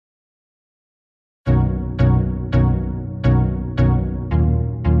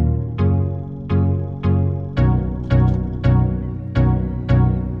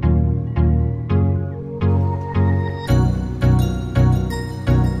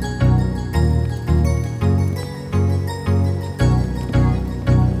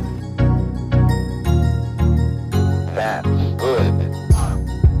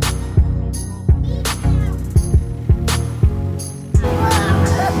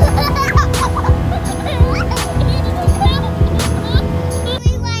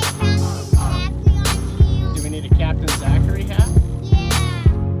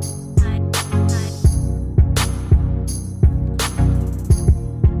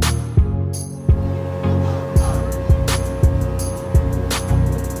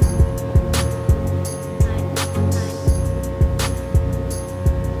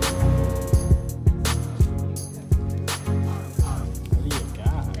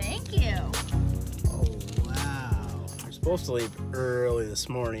supposed to leave early this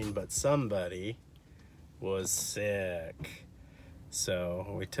morning, but somebody was sick.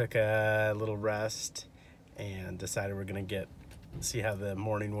 So we took a little rest and decided we're gonna see how the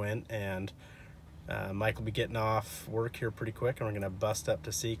morning went. And Mike will be getting off work here pretty quick, and we're gonna bust up to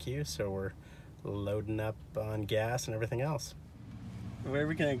Sekiu. So we're loading up on gas and everything else. Where are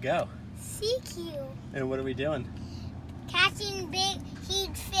we gonna go? Sekiu. And what are we doing? Catching big,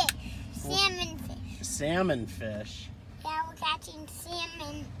 huge fish. Salmon fish. Salmon fish. Yeah, we're catching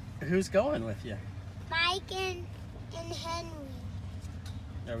salmon. Who's going with you? Mike and Henry.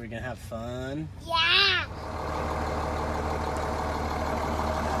 Are we gonna have fun? Yeah.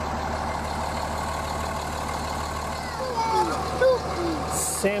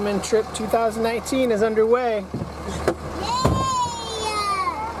 Salmon Trip 2019 is underway.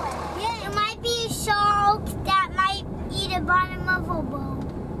 There might be a shark that might eat the bottom of a boat.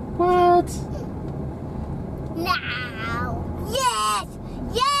 What? Now. Yes!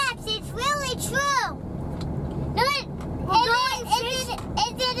 Yes! It's really true! No, is it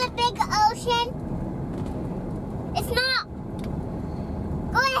a big ocean? It's not.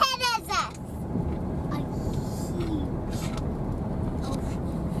 Go ahead, Ezra. A huge ocean.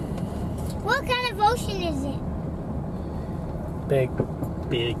 What kind of ocean is it? Big.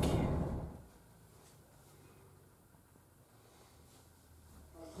 Big.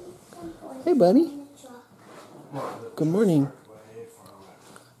 Hey, buddy. Good morning.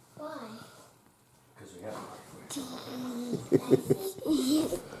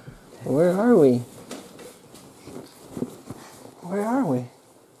 Where are we? Where are we?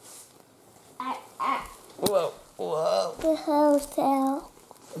 Whoa, whoa. The hotel.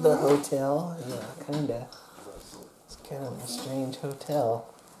 The hotel? Yeah, kinda. It's kind of a strange hotel.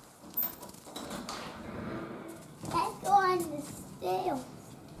 Let's go on the stairs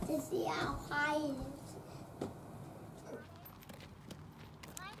to see how high it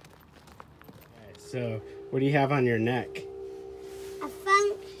is. So, what do you have on your neck?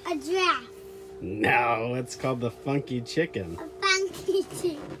 A giraffe. No, it's called the funky chicken. A funky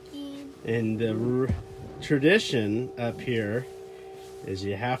chicken. And the tradition up here is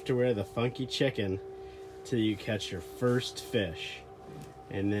you have to wear the funky chicken till you catch your first fish.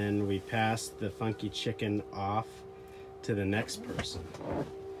 And then we pass the funky chicken off to the next person.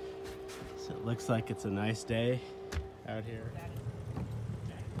 So it looks like it's a nice day out here.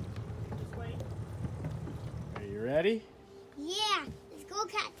 Are you ready? Yeah, let's go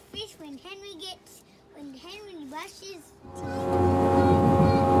catch fish when Henry brushes.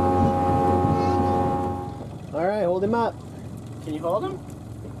 All right, hold him up. Can you hold him?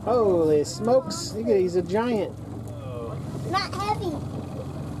 Holy smokes, look at, he's a giant. Not heavy.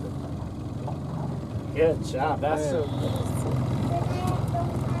 Good job. That's so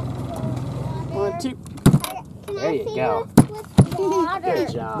One, two. There you go. Good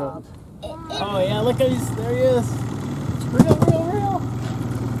job. Oh yeah, look at he's there he is. Real.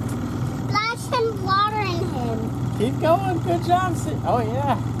 Splash some water in him. Keep going. Good job. Oh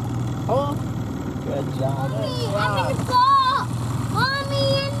yeah. Hold. Good job. Mommy, I'm in the ball. Mommy,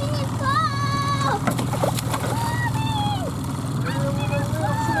 I'm in the ball. Mommy, I'm in the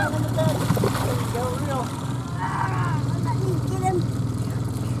ball. Sit down on the bed. There you go, real. Let me get him.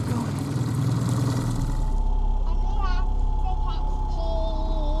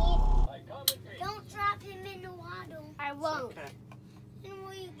 Don't drop him in the water. I won't. Okay. Then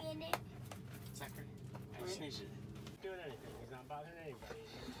will you get it? Zachary, I just need you to doing anything. He's not bothering anybody.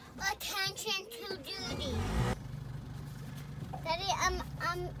 Attention to duty.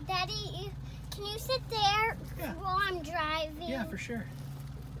 Daddy, can you sit there while I'm driving? Yeah, for sure.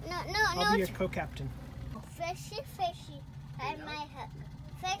 No. I'll be your co-captain. Fishy by my hook.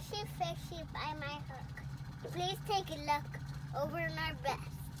 Fishy by my hook. Please take a look over in our best.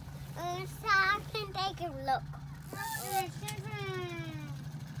 So I can take a look.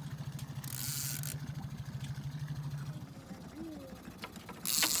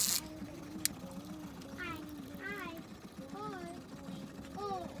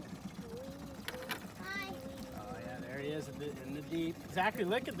 Oh yeah, there he is in the deep. Zachary,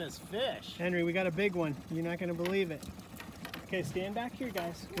 look at this fish. Henry, we got a big one. You're not gonna believe it. Okay, stand back here,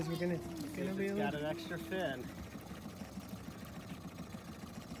 guys, because we're gonna be a It's got little. an extra fin.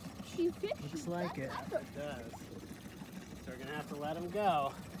 Looks like it. It does. So we're gonna have to let him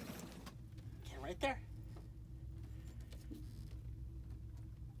go. Okay, right there.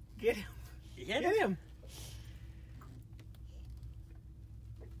 Get him. You hit Get him.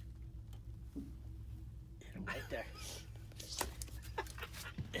 Hit him right there.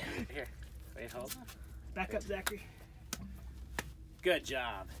 Here. Wait, hold on. Back up, Zachary. Good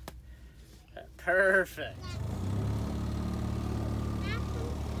job. Perfect.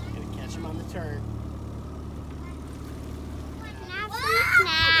 catch them on the turn. Have some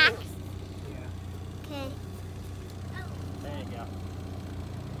snacks. Yeah. Okay. There you go.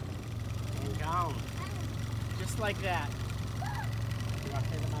 And gone. Just like that. Rock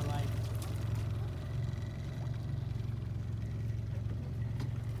into my life.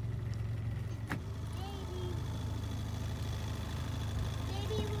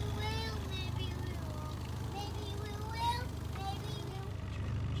 Maybe we will, maybe we won't. Maybe we will, maybe we won't.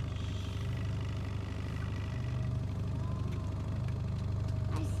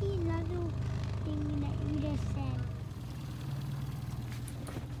 I see another thing that you just said.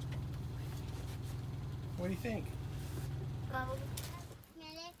 What do you think?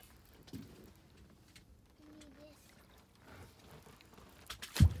 Medic.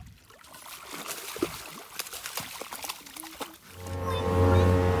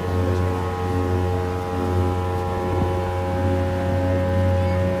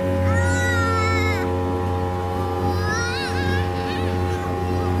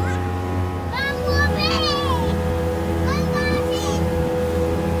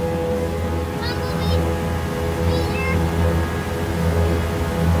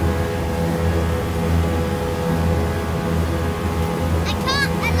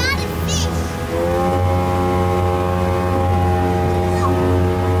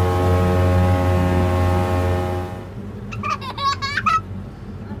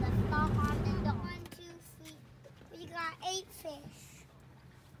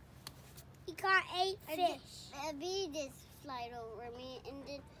 I need this. A bee just slid over me and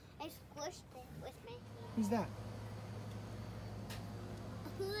then I squished it with my hand. Who's that?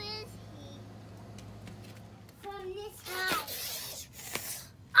 Who is he? From this house.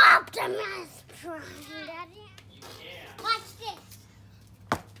 Optimus Prime. Daddy? Yeah. Watch this.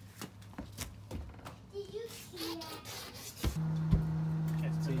 Did you see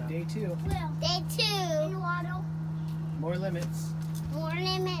that? So day 2. Day 2. More limits. More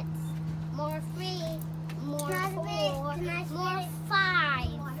limits. More free. More 4. More 5.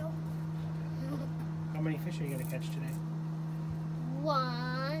 How many fish are you going to catch today?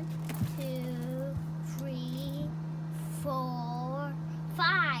 1, 2, 3, 4,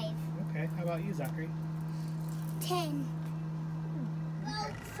 5. Okay, how about you, Zachary? 10.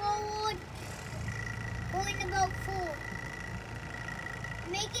 Boat forward. Going the boat forward.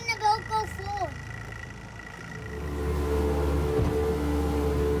 Making the boat go forward.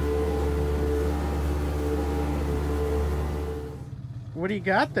 What do you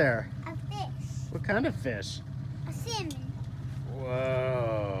got there? A fish. What kind of fish? A salmon.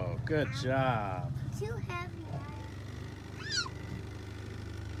 Whoa, good job. Too heavy.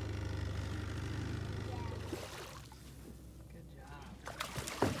 Good job.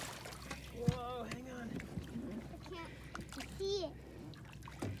 Whoa, hang on. I can't see it.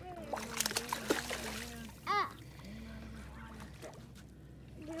 Ah.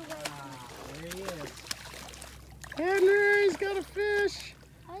 There he is. Henry's got a fish.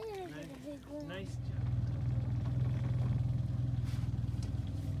 I didn't get a big one. Nice job.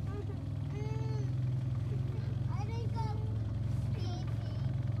 I didn't go fishing.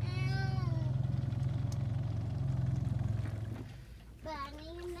 But I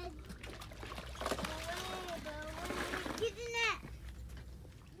need to get the net.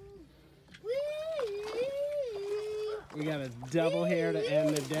 We got a double here to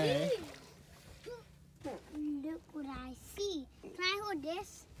end the day. Look what I see. Can I hold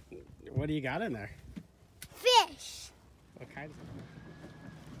this? What do you got in there? Fish. What kind?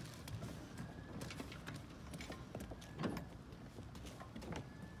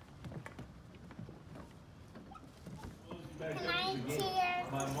 Can I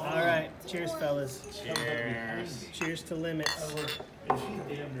cheers? All right, cheers, fellas. Cheers. Cheers to limits. And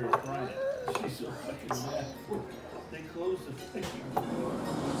she's damn near crying. She's so fucking mad. They closed the thing.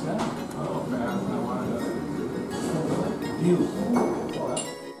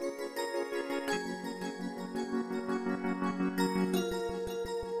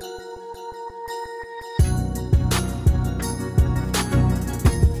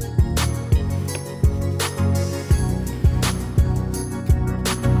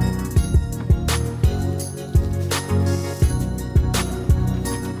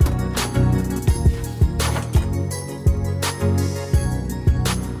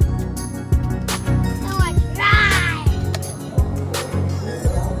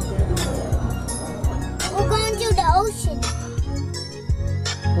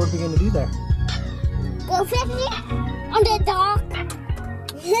 What are we going to do there? Go fishing on the dock.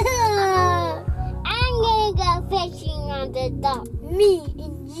 I'm gonna go fishing on the dock. Me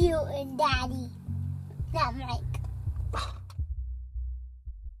and you and Daddy. Not Mike.